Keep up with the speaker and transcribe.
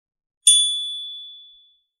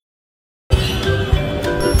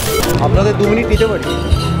আপনাদের 2 মিনিট নিতে পারি?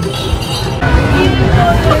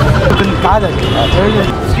 কাজ আছে।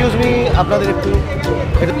 এক্সকিউজ মি, আপনাদের একটু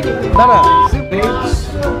না না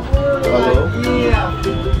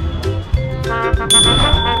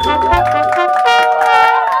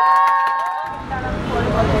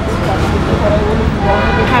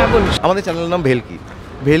হ্যাঁ বলুন। আমাদের চ্যানেলের নাম ভেলকি।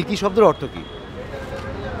 ভেলকি শব্দের অর্থ কি?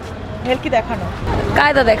 ভেলকি দেখানো,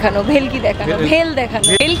 কায়দা দেখানো, ভেলকি দেখানো, ভেল দেখানো।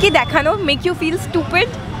 ভেলকি দেখানো মেক ইউ ফিল স্টুপিড।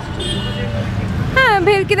 হ্যাঁ,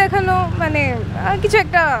 ভেলকি দেখানো মানে কিছু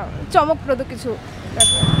একটা চমকপ্রদ কিছু,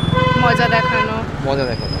 মজা দেখানো। মজা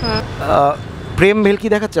দেখানো। প্রেম ভেলকি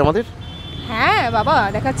দেখাচ্ছে আমাদের? হ্যাঁ বাবা,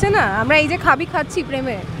 দেখাচ্ছে না। আমরা এই যে খাচ্ছি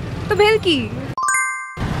প্রেমে, তো ভেলকি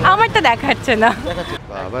আমারটা দেখাচ্ছে না।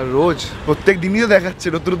 বাবা রোজ প্রত্যেক দিনই তো দেখাচ্ছে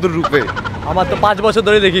নতুন নতুন রূপে। আমার তো 5 বছর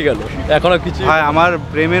ধরে দেখি গেল, এখনো কিছু। ভাই আমার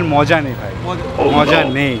প্রেমের মজা নেই ভাই, মজা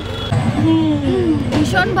নেই।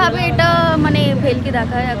 ভীষণভাবে এটা মানে ভেলকি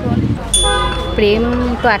দেখায় এখন। প্রেম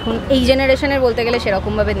তো এখন এই জেনারেশনের বলতে গেলে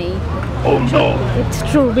সেরকমভাবে নেই। It's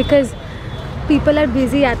true, because people R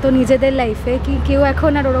busy এত নিজেদের লাইফে কি কেউ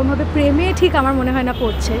এখন আর ওরকমভাবে প্রেমে ঠিক আমার মনে হয় না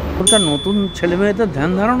পড়ছে। নতুন ছেলে মেয়েদের ধ্যান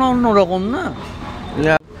ধারণা অন্যরকম না।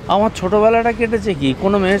 আমার ছোটবেলাটা কেটেছে কি,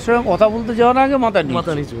 কোনো মেয়ের সঙ্গে কথা বলতে যাওয়ার আগে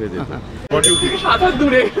মাথা নিচু হয়ে যেত।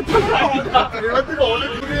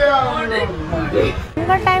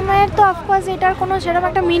 টাইমের তো অফকোর্স এটার কোনো সেরকম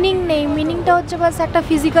একটা মিনিং নেই। মিনিংটা হচ্ছে বাস একটা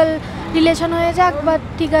ফিজিক্যাল রিলেশন হয়ে যাক, বা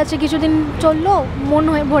ঠিক আছে কিছুদিন চললো, মন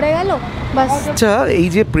হয়ে ভরে গেল, বাস। আচ্ছা, এই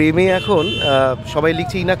যে প্রেমে এখন সবাই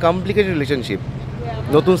লিখছে ইন আ কমপ্লিকেটেড রিলেশনশিপ,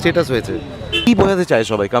 নতুন স্ট্যাটাস হয়েছে, কি বোঝাতে চায়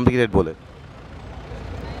সবাই কমপ্লিকেটেড বলে?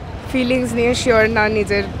 ফিলিংস নিয়ে শিওর না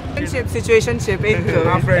নিজের, सिचुएशनशिप एक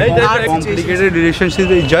कॉम्प्लिकेटेड रिलेशनशिप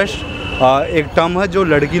जस्ट एक टर्म है जो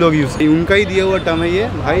लड़की लोग यूज, उनका ही दिया हुआ टर्म है ये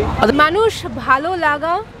भाई। মানুষ ভালো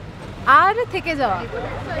লাগা আর থেকে যাওয়া,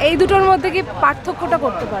 এই দুটোর মধ্যে কি পার্থক্যটা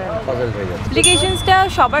করতে পারে না? কমপ্লিকেশনসটা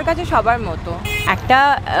সবার কাছে সবার মতো। একটা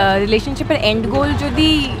রিলেশনশিপের এন্ড গোল যদি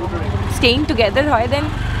স্টেইং টুগেদার হয়, দেন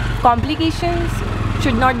complications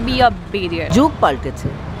should not be a barrier. যুগ পাল্টেছে,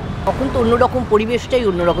 তখন তো অন্যরকম পরিবেশটাই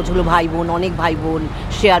অন্যরকম ছিল। ভাই বোন, অনেক ভাই বোন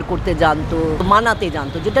শেয়ার করতে জানতো, মানাতে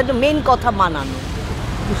জানতো, যেটা তো মেন কথা, মানানো।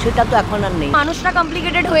 সেটা তো এখন আর নেই। মানুষরা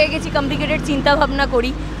কমপ্লিকেটেড হয়ে গেছি, কমপ্লিকেটেড চিন্তা ভাবনা করি,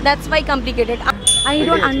 that's why complicated. I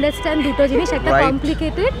don't understand দুটো জিনিস, একটা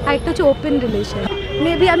কমপ্লিকেটেড আর একটা হচ্ছে ওপেন রিলেশন।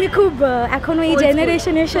 মেবি আমি খুব এখন ওই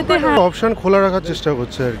জেনারেশনের সাথে অপশন খোলা রাখার চেষ্টা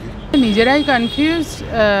করছে আর কি। নিজেরাই কনফিউজ।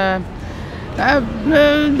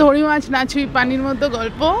 ধরি মাছ না ছুঁই পানির মতো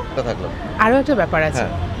গল্প। আরও একটা ব্যাপার আছে,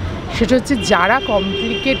 সেটা হচ্ছে যারা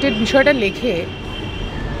কমপ্লিকেটেড বিষয়টা লেখে,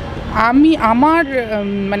 আমি আমার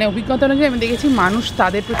মানে অভিজ্ঞতা অনুযায়ী আমি দেখেছি মানুষ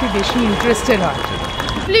তাদের প্রতি বেশি ইন্টারেস্টেড হয়।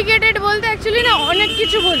 কমপ্লিকেটেড বলতে অ্যাকচুয়ালি না অনেক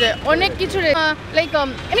কিছু বোঝায়, অনেক কিছু লাইক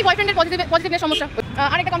এমনি বয়ফ্রেন্ডের পজিটিভনেস সমস্যা।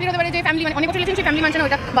 আরেকটা কমপ্লিকেট হতে পারে যে ফ্যামিলি, মানে অনেক বছর রিলেশনশিপ ফ্যামিলি মানছে না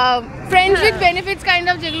ওটা, বা friends with benefits kind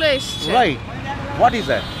of যেগুলো এসছে। Right, what is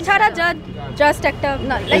that? ছাড়া জাস্ট একটা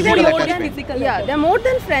like more than physical, Yeah, they're more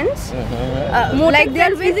than friends. Like they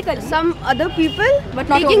are with some other people, but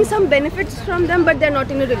taking some benefits from them, but they're not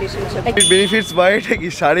in a relationship. Benefits বা এটা কি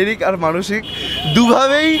শারীরিক আর মানসিক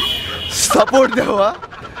দুভাবেই support দেওয়া,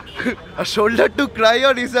 আর shoulder to cry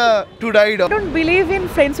or is a to ride. I don't believe in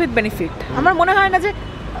friends with benefit. আমার মনে হয় না যে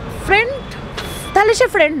ফ্রেন্ড তাহলে সে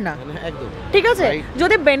ফ্রেন্ড না। একদম ঠিক আছে,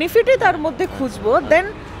 যদি বেনিফিটই তার মধ্যে খুঁজবো, দেন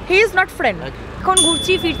হি ইজ নট ফ্রেন্ড। এখন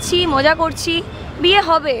ঘুরছি ফিরছি, মজা করছি, বিয়ে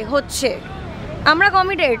হবে, হচ্ছে, আমরা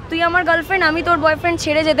কমিটেড। তুই আমার গার্লফ্রেন্ড, আমি তোর বয়ফ্রেন্ড,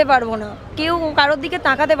 ছেড়ে যেতে পারবো না, কেউ কারোর দিকে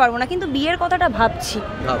তাকাতে পারবো না, কিন্তু বিয়ের কথাটা ভাবছি।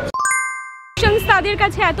 তাদের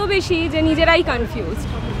কাছে এত বেশি যে নিজেরাই কনফিউজ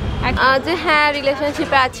যে হ্যাঁ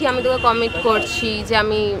রিলেশনশিপে আছি, আমি তোকে কমিট করছি যে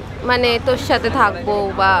আমি মানে তোর সাথে থাকবো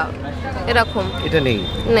বা এরকম, এটা নেই।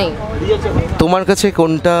 নেই। তোমার কাছে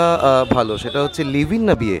কোনটা ভালো, সেটা হচ্ছে লিভ ইন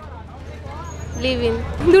না বিয়ে? Live in.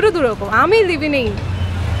 দুটো দুরকম। আমি লিভ ইনেই,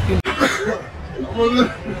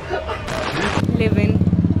 লিভ ইন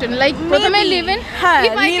লাইক প্রথমে লিভ ইন, হ্যাঁ,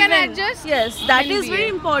 if I can adjust, yes, that is very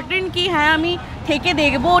important কি হ্যাঁ আমি থেকে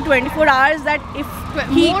দেখবো 24 hours that if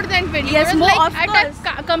more than 20, yes, more, like of at course,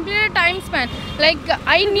 a complete time span, like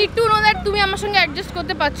I need to know that তুমি আমার সঙ্গে adjust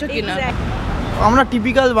করতে পারছো কিনা। আমরা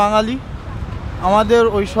টিপিক্যাল বাঙালি, আমাদের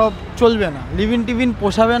ওই সব চলবে না, লিভিন টিভিন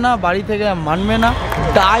পোষাবে না, বাড়ি থেকে মানবে না,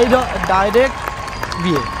 ডাইরেক্ট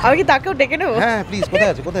বিয়ে। আমি কি তাকেও ডেকে নেবো? হ্যাঁ প্লিজ,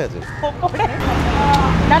 কোথায় আছে, কোথায় আছে?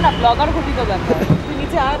 না না, ব্লগার ঘটিত ব্যাপার, তুই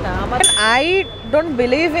নিচে আয় না। I don't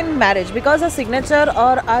believe in marriage because a signature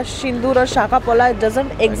or a sindoor or shaka pola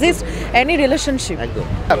doesn't exist any relationship.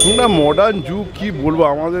 এখন না মডার্ন যুগ, কি বলবো,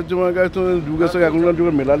 আমাদের যুগের সঙ্গে এখনকার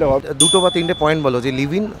যুগে মেলালে হবে। দুটো বা তিনটে পয়েন্ট বলো যে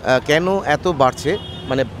লিভ ইন কেন এত বাড়ছে,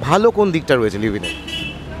 মানে ভালো কোন দিকটা রয়েছে লিভ ইনে?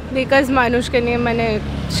 বিকজ মানুষকে নিয়ে মানে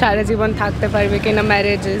সারা জীবন থাকতে পারবে কিনা,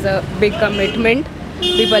 marriage is a big commitment,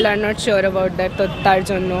 people are not sure about that, তো তার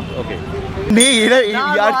জন্য নেই এরা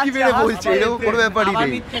আর কি বেড়ে বলছে, এরকম কোনো ব্যাপারই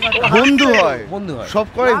নেই, বন্ধু হয় সব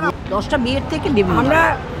করে। 10টা বিয়ের থেকে আমরা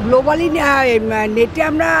গ্লোবালি নেটে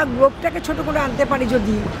আমরা গ্রুপটাকে ছোট করে আনতে পারি,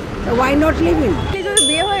 যদি ওয়াই নট লিভিং। যদি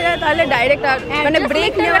বিয়ে হয়ে যায় তাহলে ডাইরেক্ট মানে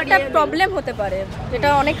ব্রেক নেওয়ার একটা প্রবলেম হতে পারে, যেটা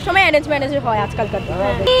অনেক সময় অ্যারেঞ্জ ম্যারেজে হয় আজকালকার দিনে।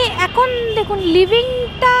 এখন দেখুন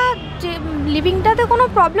লিভিংটাতে কোনো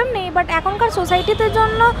প্রবলেম নেই, বাট এখনকার সোসাইটিতে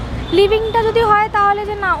জন্য লিভিংটা যদি হয় তাহলে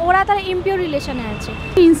যে না ওরা তারা ইমপিওর রিলেশনে আছে।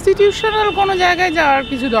 ইনস্টিটিউশনাল কোনো জায়গায় যাওয়ার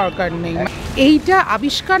কিছু দরকার নেই। এইটা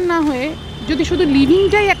আবিষ্কার না হয়ে যদি শুধু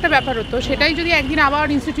লিভিংটাই একটা ব্যাপার হতো, সেটাই যদি একদিন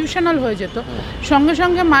আবার ইনস্টিটিউশনাল হয়ে যেত, সঙ্গে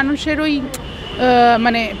সঙ্গে মানুষের ওই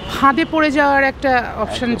মানে ফাঁদে পড়ে যাওয়ার একটা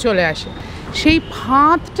অপশান চলে আসে। সেই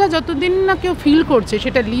ফাঁদটা যতদিন না কেউ ফিল করছে,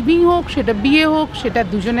 সেটা লিভিং হোক, সেটা বিয়ে হোক, সেটা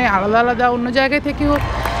দুজনে আলাদা আলাদা অন্য জায়গায় থেকে হোক,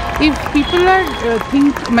 ইফ পিপল আর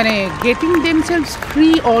মানে getting themselves free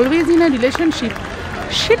always in a relationship,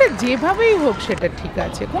 সেটা যেভাবেই হোক সেটা ঠিক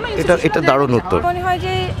আছে। কোনো এটা দারুণ উত্তর। মনে হয়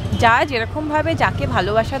যে যা যেরকমভাবে যাকে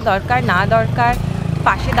ভালোবাসার দরকার, না দরকার,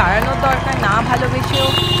 পাশে দাঁড়ানোর দরকার, না ভালোবেসেও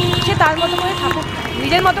সে তার মতো করে থাকুক,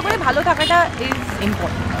 নিজের মতো করে ভালো থাকাটা ইজ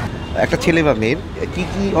ইম্পর্টেন্ট। একটা ছেলে বা মেয়ের কি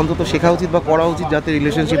কি অন্তত শেখা উচিত বা করা উচিত যাতে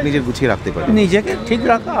রিলেশনশিপ নিজের গুছিয়ে রাখতে পারে? নিজেকে ঠিক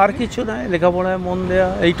রাখা, আর কিছু নয়, লেখাপড়ায় মন দেওয়া,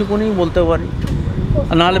 এইটুকুনি বলতে পারি।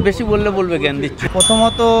 নাহলে বেশি বলবে জ্ঞান দিচ্ছে।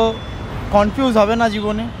 প্রথমত কনফিউজ হবে না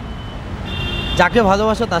জীবনে, যাকে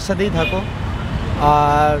ভালোবাসো তার সাথেই থাকো।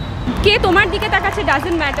 আর কে তোমার দিকে তাকাচ্ছে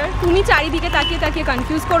ডাজন্ট ম্যাটার, তুমি চারিদিকে তাকিয়ে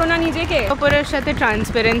কনফিউজ করো না নিজেকে। অপরের সাথে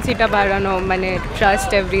ট্রান্সপারেন্সিটা বাড়ানো, মানে ট্রাস্ট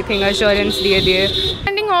এভরিথিং, অ্যাসুরেন্স দিয়ে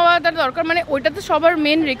আন্ডারস্ট্যান্ডিং হওয়া তার দরকার, মানে ওইটা তো সবার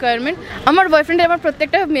মেন রিকোয়ারমেন্ট। আমার বয়ফ্রেন্ডের আমার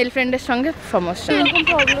প্রত্যেকটা মেল ফ্রেন্ডের সঙ্গে সমস্যা।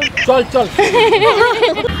 চল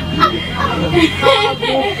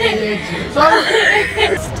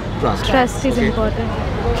trust is important.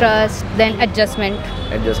 Trust, then adjustment.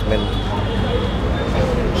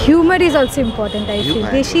 Humour is also important. I feel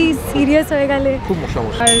বেশি সিরিয়াস হয়ে গেলে খুব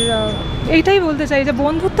সমস্যা। আর এইটাই বলতে চাই যে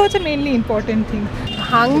বন্ধুত্ব হচ্ছে মেইনলি ইম্পর্টেন্ট থিং।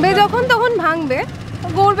 ভাঙবে যখন তখন ভাঙবে,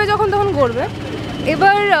 গড়বে যখন তখন গড়বে।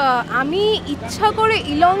 এবার আমি ইচ্ছা করে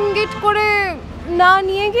ইলংগেট করে না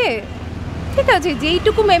নিয়ে গিয়ে, ঠিক আছে,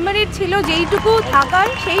 যেইটুকু মেমোরির ছিল, যেইটুকু থাকার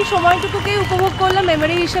সেই সময়টুকুকেই উপভোগ করলাম,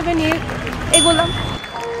 মেমোরি হিসেবে নিয়ে এগোলাম।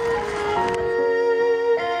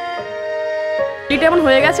 এটা এমন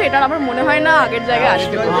হয়ে গেছে, এটা আমার মনে হয় না আগের জায়গায়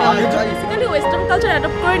আসবে। বেসিক্যালি ওয়েস্টার্ন কালচার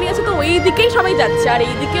অ্যাডপ্ট করে নিয়েছে, তো ওই দিকেই সবাই যাচ্ছে, আর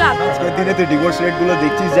এই দিকে আজকের দিনে তো ডিভোর্স রেটগুলো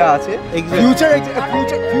দেখছিস যা আছে,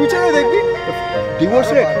 ফিউচারে দেখবি ডিভোর্স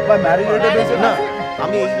রেট বা ম্যারেজ রেটের বেশি না।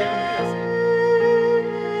 আমি এই